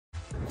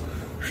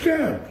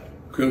Steph,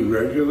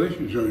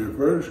 congratulations on your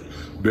first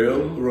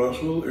Bill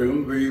Russell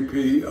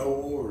MVP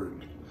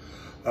award.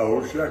 I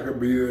wish I could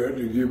be there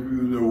to give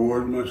you the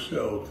award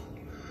myself,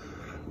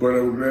 but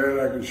I'm glad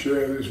I can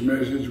share this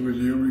message with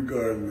you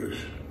regardless.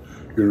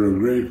 You're a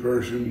great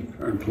person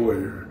and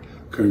player.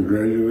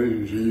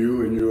 Congratulations to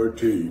you and your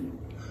team.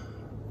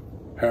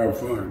 Have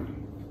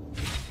fun.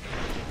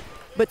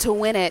 But to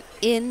win it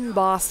in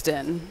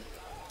Boston,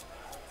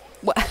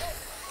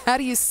 how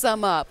do you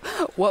sum up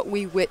what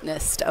we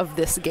witnessed of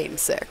this Game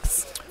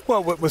 6?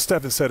 Well, what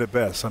Stephen said it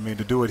best. I mean,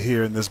 to do it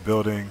here in this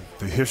building,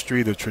 the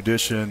history, the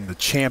tradition, the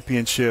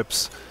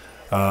championships,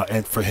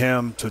 and for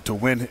him to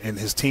win and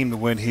his team to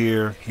win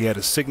here. He had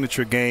a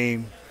signature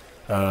game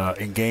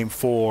in Game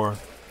 4,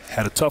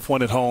 had a tough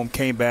one at home,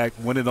 came back,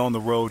 won it on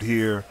the road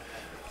here.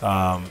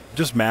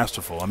 Just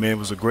masterful. I mean, it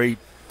was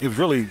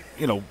really,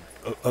 you know,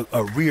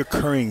 a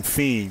reoccurring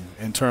theme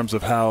in terms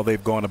of how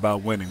they've gone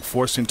about winning,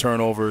 forcing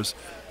turnovers,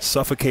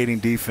 suffocating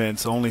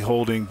defense, only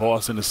holding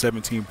Boston to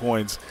 17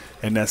 points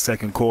in that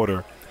second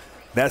quarter.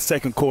 That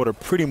second quarter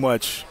pretty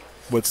much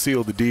what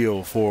sealed the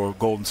deal for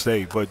Golden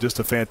State, but just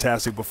a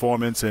fantastic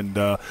performance and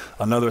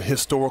another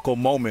historical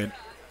moment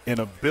in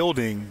a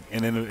building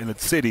and in a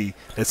city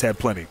that's had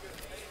plenty.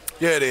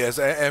 Yeah, it is.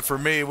 And for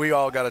me, we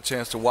all got a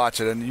chance to watch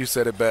it, and you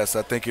said it best.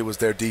 I think it was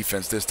their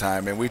defense this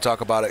time. And we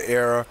talk about an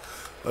era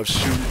of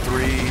shooting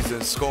threes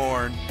and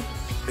scoring.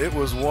 It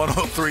was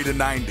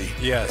 103-90.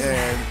 Yes.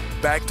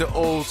 And back to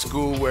old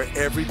school where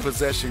every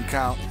possession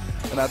count.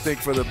 And I think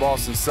for the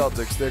Boston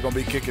Celtics, they're going to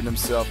be kicking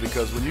themselves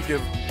because when you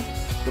give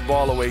the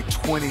ball away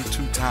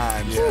 22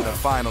 times in the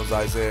finals,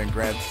 Isiah and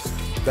Grant,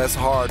 that's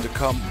hard to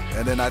come.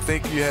 And then I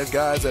think you had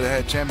guys that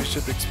had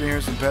championship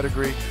experience and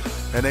pedigree,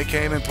 and they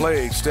came and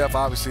played. Steph,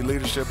 obviously,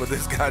 leadership, but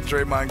this guy,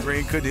 Draymond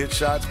Green, couldn't hit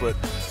shots, but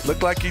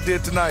looked like he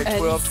did tonight,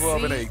 12,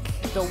 12, and 8.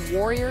 The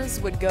Warriors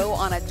would go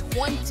on a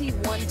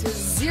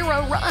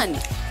 21-0 run.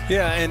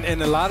 Yeah,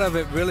 and a lot of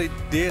it really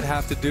did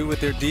have to do with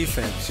their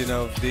defense. You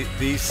know,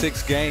 these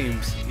 6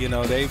 games, you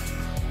know,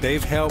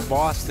 they've held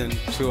Boston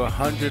to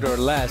 100 or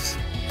less,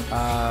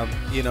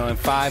 you know, in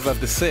 5 of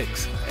the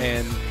 6.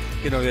 And,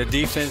 you know, their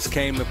defense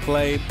came to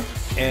play.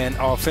 And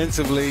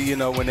offensively, you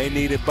know, when they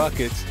needed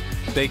buckets,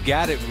 they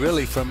got it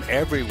really from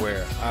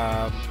everywhere.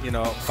 You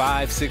know,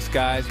 5, 6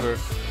 guys were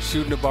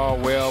shooting the ball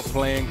well,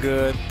 playing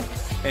good.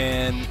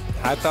 And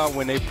I thought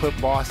when they put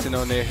Boston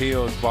on their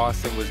heels,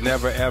 Boston was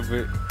never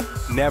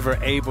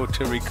able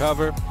to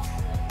recover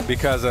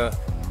because of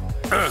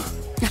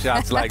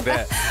shots like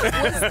that.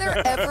 Was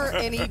there ever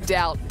any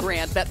doubt,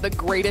 Grant, that the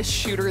greatest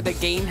shooter the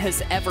game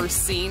has ever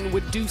seen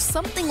would do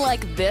something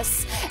like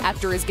this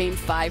after his Game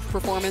 5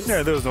 performance?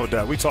 Yeah, there was no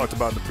doubt. We talked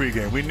about in the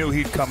pregame. We knew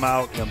he'd come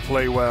out and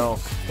play well.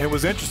 And it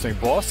was interesting.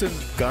 Boston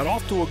got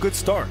off to a good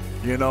start.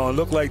 You know, it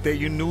looked like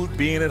you knew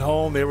being at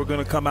home, they were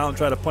going to come out and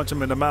try to punch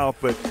him in the mouth.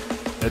 But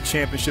that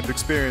championship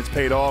experience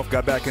paid off,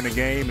 got back in the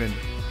game, and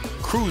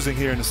cruising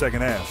here in the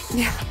second half.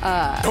 Yeah,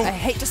 I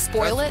hate to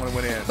spoil it,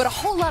 but a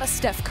whole lot of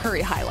Steph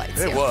Curry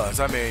highlights. It was.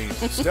 I mean,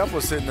 Steph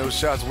was hitting those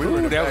shots. We were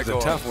in the that back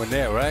was a tough one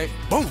there, right?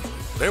 Boom.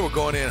 They were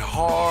going in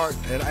hard,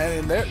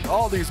 and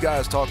all these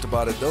guys talked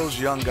about it. Those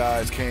young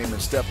guys came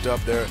and stepped up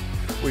there.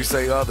 We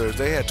say others.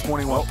 They had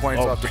 21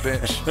 points off the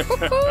bench.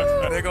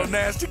 They go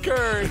Nasty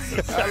Curry.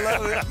 I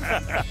love it.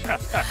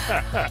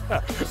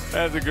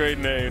 That's a great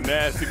name,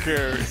 Nasty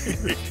Curry.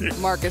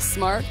 Marcus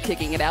Smart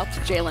kicking it out to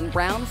Jaylen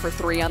Brown for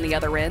 3 on the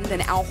other end.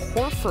 Then Al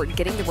Horford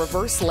getting the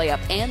reverse layup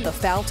and the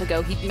foul to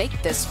go. He'd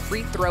make this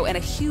free throw, and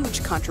a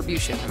huge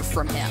contribution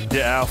from him.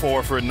 Yeah, Al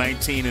Horford,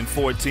 19 and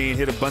 14,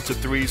 hit a bunch of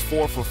threes,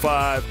 4 for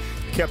 5.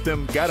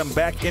 Got him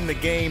back in the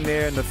game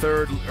there in the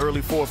third,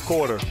 early fourth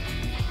quarter.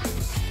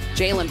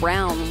 Jaylen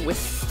Brown with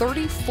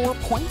 34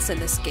 points in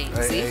this game.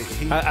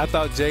 I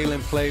thought Jaylen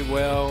played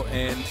well,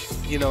 and,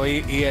 you know,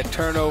 he had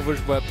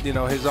turnovers, but, you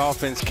know, his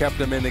offense kept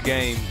him in the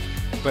game.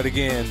 But,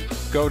 again,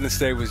 Golden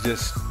State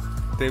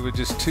they were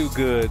just too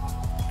good.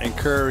 And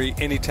Curry,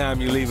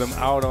 anytime you leave him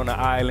out on the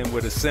island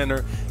with a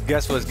center,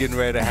 guess what's getting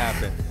ready to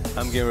happen?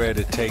 I'm getting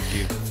ready to take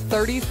you.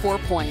 34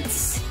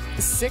 points,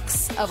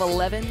 6 of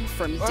 11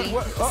 from deep,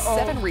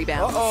 7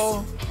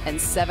 rebounds, and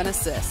 7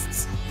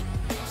 assists.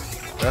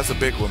 That's a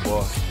big one,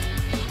 boy.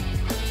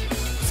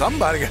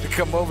 Somebody got to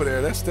come over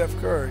there. That's Steph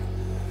Curry.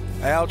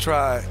 Al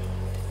tried.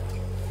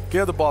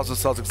 Give the Boston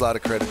Celtics a lot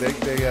of credit.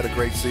 They had a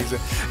great season.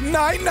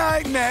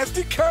 Night-night,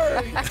 Nasty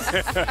Curry.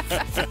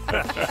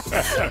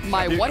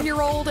 My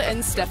 1-year-old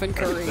and Stephen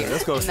Curry.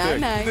 Let's go stick.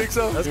 Night-night. Think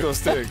so? Let's go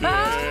stick.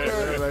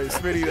 Yeah. Like,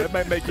 Smitty, that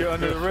might make you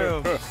under the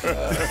rim.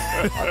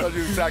 I thought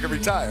you were talking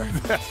retire.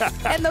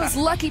 And those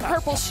lucky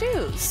purple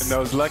shoes. And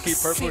those lucky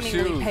purple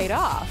seemingly shoes. paid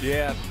off.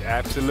 Yeah,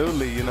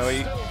 absolutely. You know,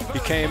 he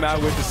came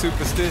out with the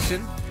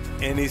superstition,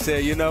 and he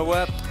said, you know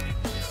what?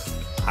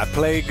 I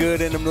played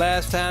good in them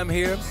last time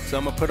here, so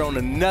I'm going to put on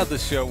another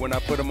show when I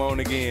put them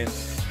on again.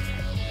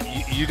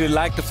 You did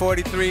like the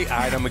 43? All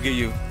right, I'm going to give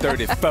you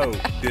 34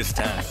 this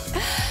time.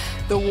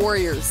 The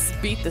Warriors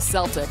beat the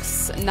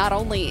Celtics not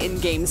only in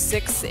Game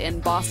 6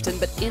 in Boston,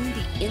 but in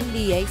the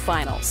NBA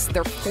Finals,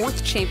 their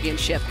 4th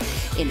championship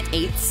in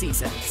 8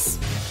 seasons.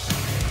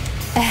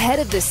 Ahead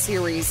of this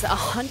series,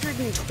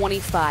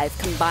 125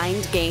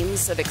 combined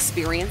games of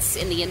experience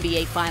in the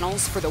NBA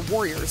Finals for the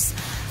Warriors.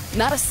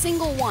 Not a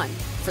single one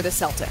for the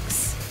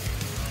Celtics.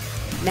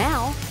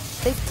 Now,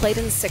 they've played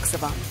in 6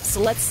 of them. So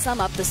let's sum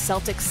up the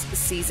Celtics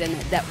season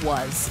that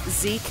was.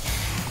 Zeke,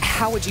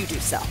 how would you do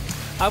so?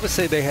 I would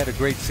say they had a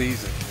great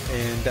season.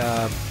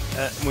 And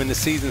when the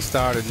season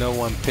started, no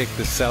one picked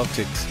the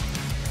Celtics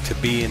to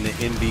be in the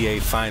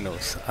NBA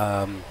Finals.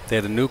 They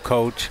had a new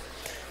coach.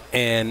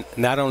 And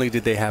not only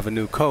did they have a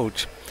new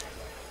coach,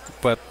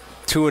 but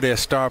 2 of their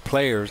star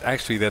players,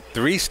 actually the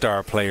 3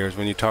 star players,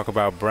 when you talk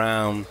about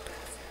Brown,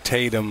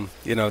 Tatum,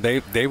 you know,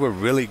 they were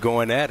really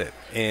going at it.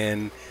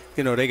 And,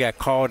 you know, they got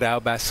called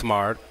out by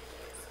Smart.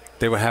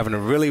 They were having a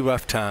really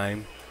rough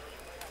time.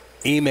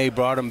 Ime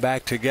brought them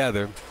back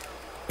together,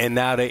 and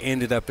now they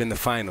ended up in the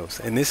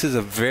finals. And this is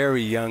a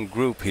very young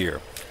group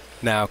here.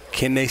 Now,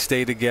 can they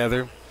stay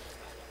together?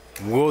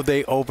 Will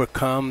they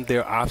overcome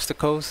their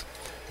obstacles?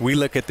 We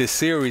look at this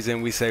series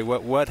and we say,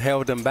 what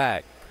held them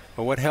back?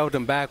 Well, what held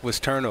them back was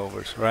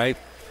turnovers, right?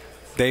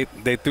 They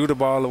threw the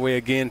ball away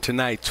again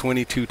tonight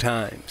 22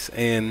 times.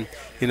 And,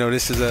 you know,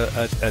 this is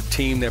a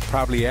team that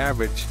probably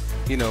averaged,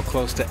 you know,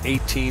 close to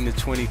 18 to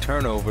 20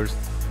 turnovers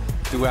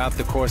throughout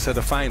the course of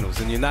the finals.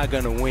 And you're not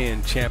going to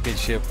win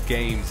championship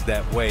games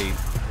that way.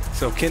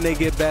 So can they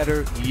get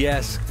better?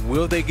 Yes.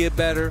 Will they get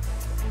better?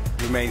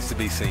 Remains to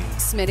be seen.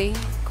 Smitty,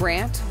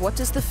 Grant, what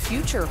does the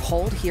future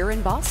hold here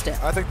in Boston?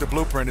 I think the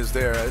blueprint is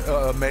there.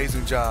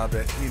 Amazing job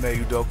that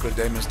Ime Udoka,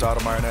 Damon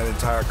Stoudemire, and that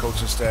entire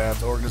coaching staff.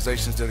 The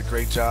organizations did a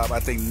great job.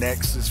 I think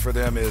next is for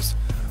them is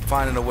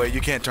finding a way.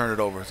 You can't turn it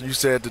over. You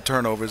said the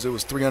turnovers. It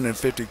was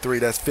 353.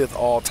 That's 5th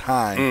all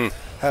time,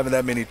 having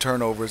that many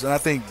turnovers. And I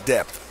think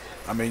depth.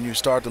 I mean, you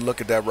start to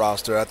look at that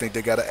roster. I think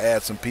they got to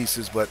add some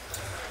pieces, but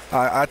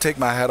I take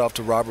my hat off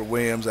to Robert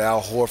Williams, Al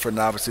Horford, and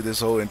obviously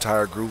this whole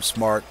entire group,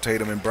 Smart,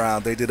 Tatum, and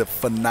Brown. They did a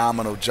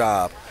phenomenal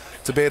job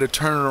to be able to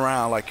turn it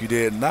around like you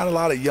did. Not a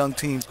lot of young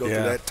teams go through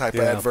that type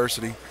of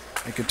adversity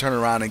and can turn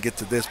around and get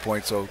to this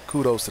point, so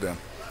kudos to them.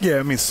 Yeah,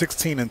 I mean,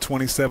 16 and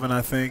 27,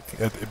 I think,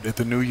 at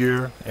the new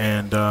year.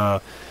 And,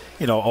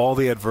 you know, all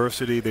the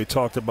adversity they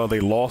talked about,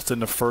 they lost in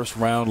the first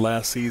round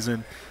last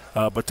season.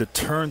 But to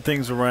turn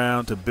things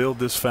around, to build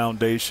this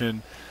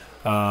foundation,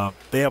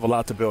 they have a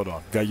lot to build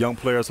on. Got young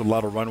players, a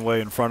lot of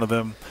runway in front of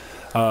them.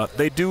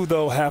 They do,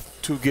 though,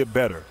 have to get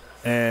better.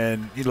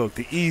 And, you know,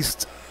 the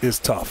East is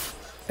tough.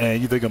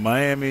 And you think of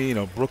Miami, you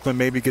know, Brooklyn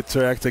maybe gets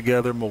their act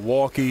together,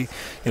 Milwaukee,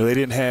 you know, they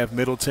didn't have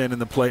Middleton in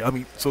the play. I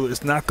mean, so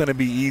it's not going to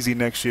be easy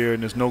next year,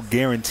 and there's no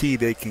guarantee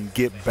they can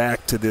get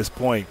back to this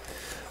point.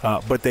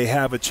 But they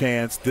have a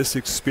chance. This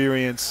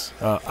experience,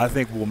 I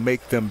think, will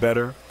make them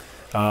better.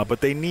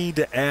 But they need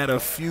to add a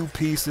few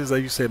pieces,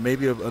 like you said,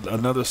 maybe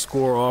another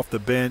scorer off the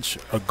bench,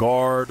 a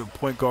guard, a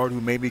point guard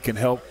who maybe can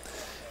help,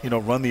 you know,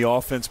 run the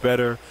offense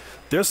better.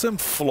 There's some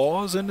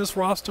flaws in this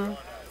roster,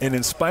 and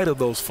in spite of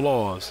those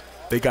flaws,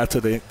 they got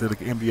to the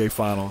NBA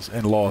Finals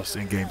and lost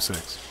in Game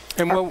 6.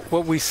 And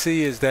what we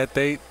see is that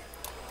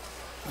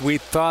we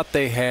thought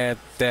they had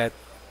that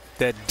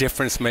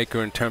difference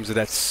maker in terms of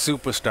that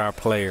superstar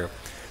player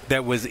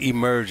that was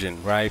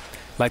emerging, right?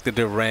 Like the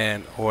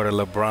Durant or the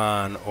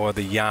LeBron or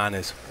the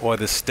Giannis or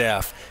the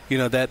Steph. You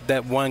know,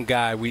 that one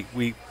guy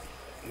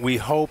we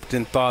hoped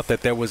and thought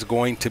that there was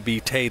going to be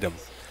Tatum.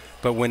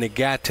 But when it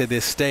got to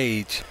this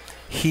stage,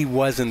 he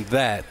wasn't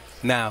that.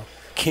 Now,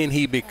 can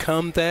he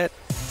become that?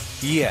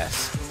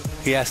 Yes.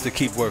 He has to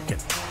keep working.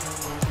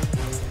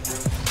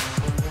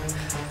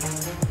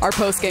 Our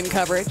post-game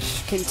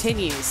coverage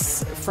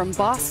continues from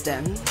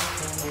Boston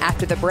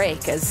after the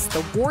break as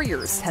the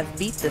Warriors have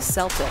beat the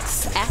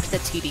Celtics at the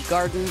TD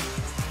Garden.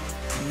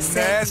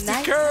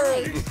 Nasty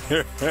Curry.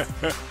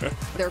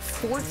 Their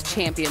 4th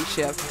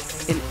championship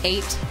in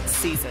 8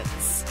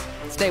 seasons.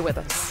 Stay with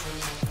us.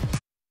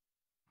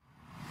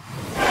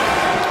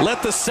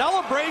 Let the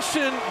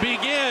celebration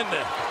begin.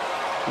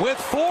 With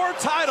 4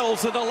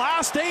 titles in the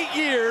last 8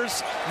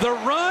 years, the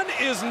run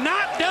is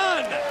not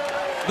done.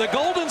 The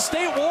Golden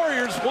State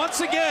Warriors once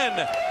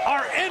again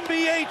are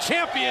NBA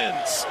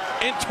champions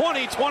in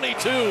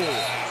 2022.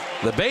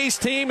 The base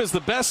team is the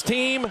best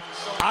team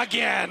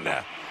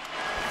again.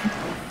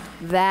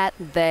 That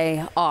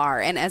they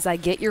are. And as I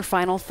get your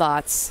final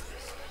thoughts,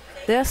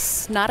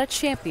 this, not a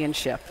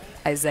championship,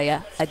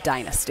 Isiah, a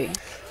dynasty.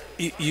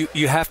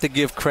 You have to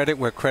give credit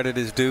where credit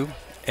is due.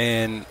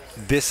 And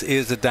this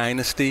is a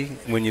dynasty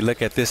when you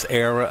look at this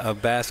era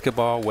of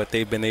basketball, what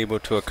they've been able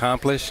to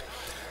accomplish.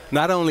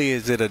 Not only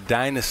is it a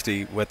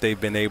dynasty, what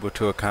they've been able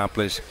to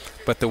accomplish,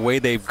 but the way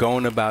they've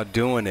gone about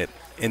doing it.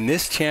 In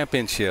this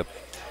championship,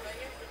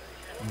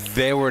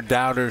 there were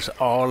doubters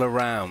all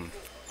around,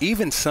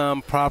 even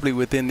some probably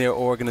within their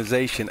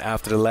organization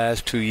after the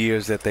last 2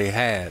 years that they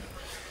had.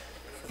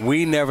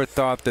 We never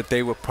thought that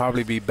they would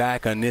probably be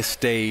back on this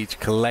stage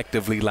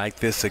collectively like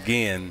this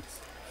again.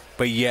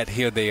 But yet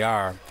here they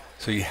are.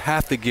 So you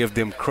have to give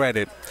them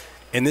credit.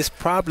 And this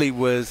probably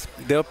was,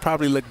 they'll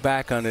probably look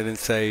back on it and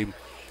say,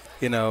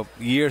 you know,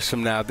 years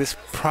from now, this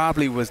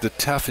probably was the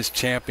toughest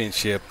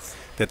championship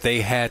that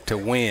they had to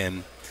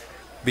win.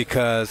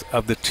 because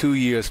of the 2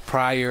 years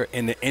prior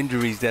and the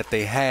injuries that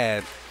they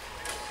had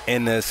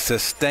and the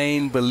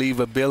sustained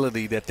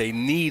believability that they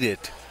needed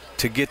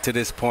to get to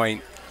this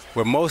point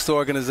where most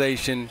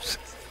organizations,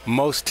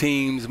 most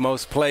teams,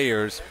 most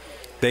players,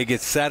 they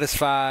get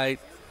satisfied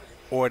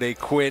or they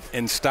quit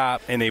and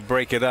stop and they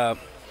break it up.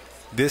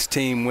 This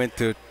team went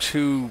through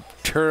 2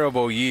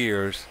 terrible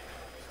years,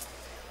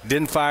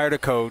 didn't fire the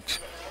coach,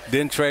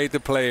 didn't trade the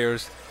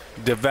players,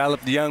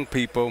 developed young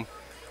people,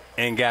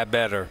 and got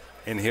better.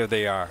 And here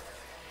they are.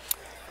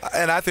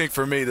 And I think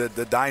for me,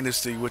 the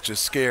dynasty, which is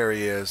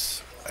scary,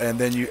 is, and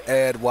then you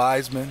add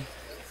Wiseman,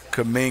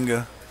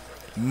 Kuminga,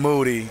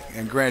 Moody,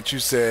 and Grant, you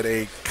said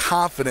a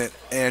confident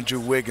Andrew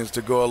Wiggins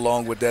to go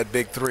along with that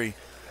big three.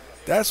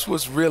 That's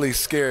what's really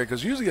scary,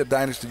 because usually a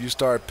dynasty you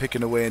start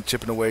picking away and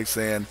chipping away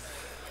saying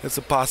it's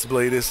a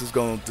possibility this is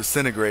going to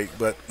disintegrate.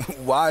 But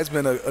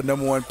Wiseman, a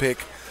 #1 pick,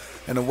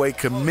 and the way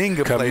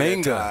Kuminga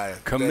played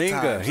that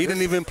time. He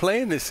didn't even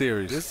play in this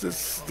series.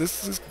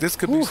 This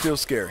could be still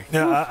scary.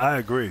 Yeah, I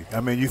agree. I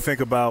mean, you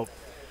think about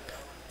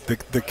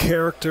the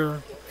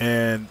character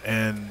and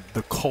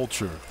the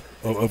culture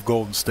of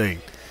Golden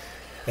State.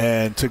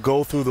 And to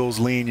go through those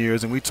lean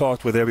years, and we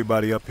talked with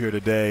everybody up here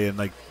today, and,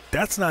 like,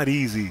 that's not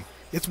easy.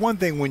 It's one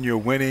thing when you're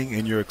winning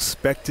and you're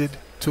expected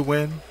to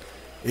win.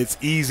 It's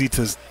easy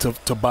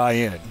to buy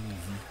in.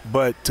 Mm-hmm.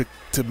 But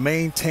to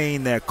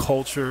maintain that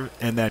culture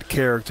and that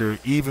character,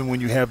 even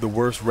when you have the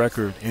worst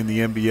record in the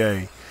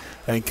NBA,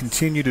 and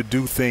continue to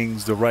do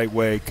things the right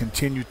way,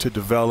 continue to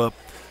develop,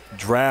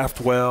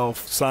 draft well,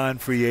 sign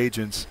free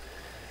agents,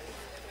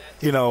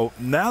 you know,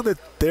 now that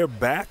they're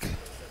back,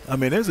 I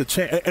mean, there's a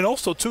chance. And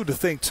also, too, to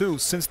think, too,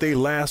 since they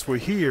last were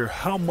here,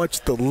 how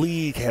much the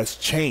league has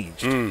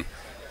changed.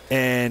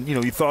 And, you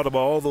know, you thought about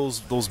all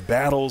those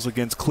battles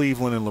against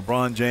Cleveland and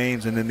LeBron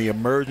James, and then the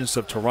emergence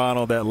of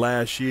Toronto that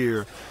last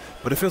year.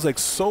 But it feels like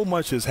so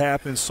much has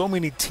happened. So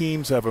many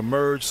teams have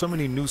emerged. So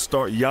many new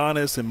start.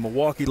 Giannis in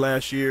Milwaukee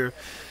last year.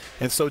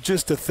 And so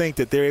just to think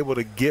that they're able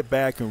to get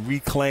back and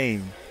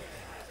reclaim.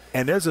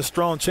 And there's a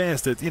strong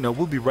chance that, you know,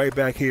 we'll be right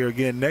back here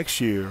again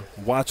next year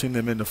watching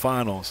them in the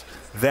finals.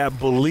 That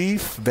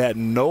belief, that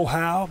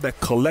know-how, that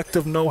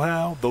collective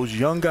know-how, those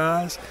young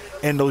guys,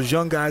 and those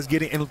young guys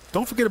getting – and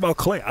don't forget about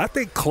Clay. I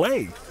think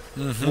Clay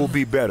will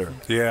be better.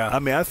 Yeah. I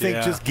mean, I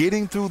think just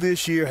getting through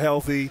this year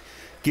healthy,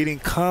 getting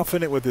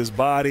confident with his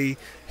body,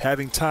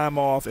 having time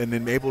off, and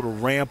then able to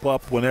ramp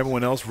up when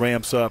everyone else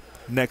ramps up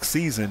next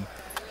season –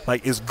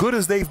 like, as good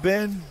as they've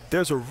been,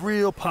 there's a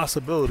real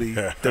possibility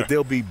that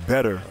they'll be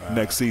better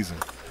next season.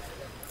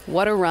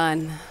 What a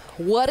run.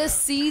 What a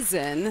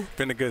season.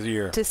 Been a good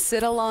year. To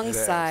sit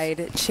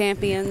alongside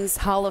champions,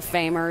 Hall of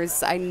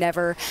Famers. I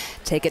never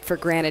take it for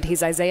granted.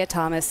 He's Isiah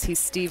Thomas. He's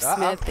Steve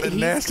Smith.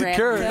 He's Grant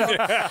Hill.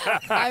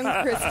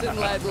 I'm Kristen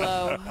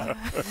Ledlow.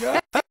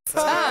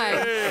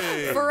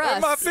 Time for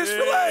us. My fish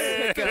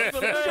fillet.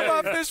 Look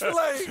at my fish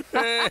fillet.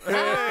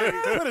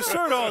 Put a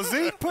shirt on,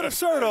 Zeke. Put a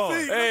shirt on.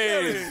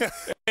 Hey.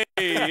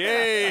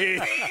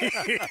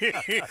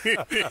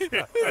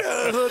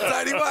 Little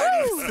tiny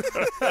whiteys.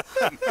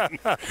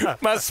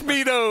 My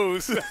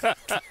Speedos.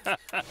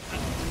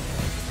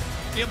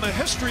 In the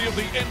history of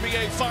the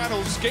NBA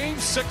Finals, Game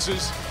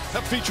 6s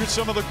have featured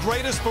some of the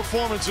greatest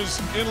performances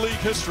in league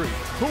history.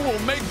 Who will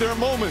make their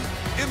moment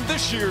in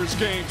this year's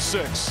Game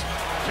 6?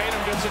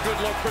 Tatum gets a good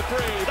look for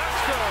three.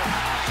 That's good.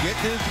 Get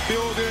this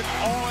building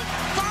on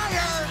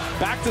fire.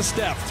 Back to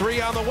Steph.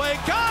 3 on the way.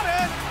 Got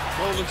it.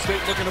 Golden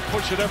State looking to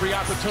push at every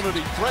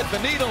opportunity. Thread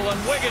the needle, and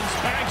Wiggins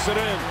banks it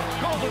in.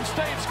 Golden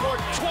State scored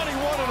 21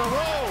 in a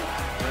row.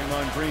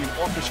 Draymond Green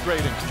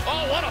orchestrating.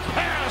 Oh, what a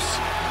pass.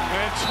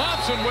 And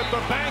Thompson with the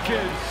bank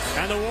in.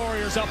 And the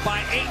Warriors up by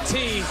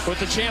 18 with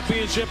the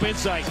championship in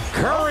sight.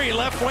 Curry,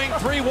 left wing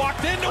 3,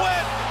 walked into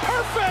it.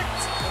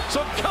 Perfect.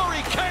 Some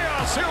Curry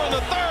chaos here in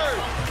the third.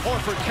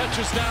 Horford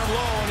catches down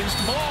low, and he's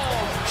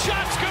mauled.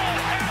 Shot's good,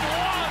 and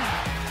one.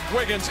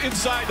 Wiggins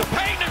inside the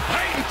paint, and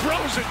Payton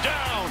throws it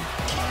down.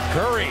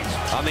 Curry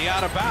on the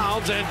out of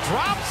bounds and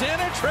drops in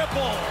a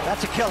triple.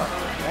 That's a killer.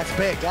 That's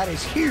big. That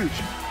is huge.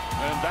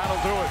 And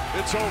that'll do it.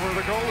 It's over.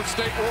 The Golden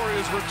State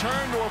Warriors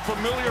return to a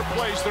familiar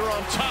place. They're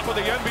on top of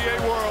the NBA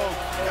world.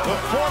 The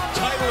 4th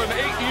title in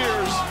 8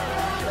 years.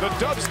 The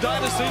Dubs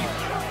dynasty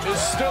is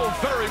still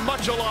very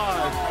much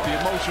alive. The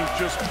emotions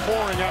just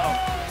pouring out.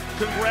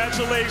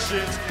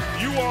 Congratulations.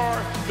 You are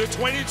the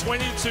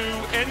 2022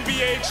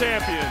 NBA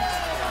champions.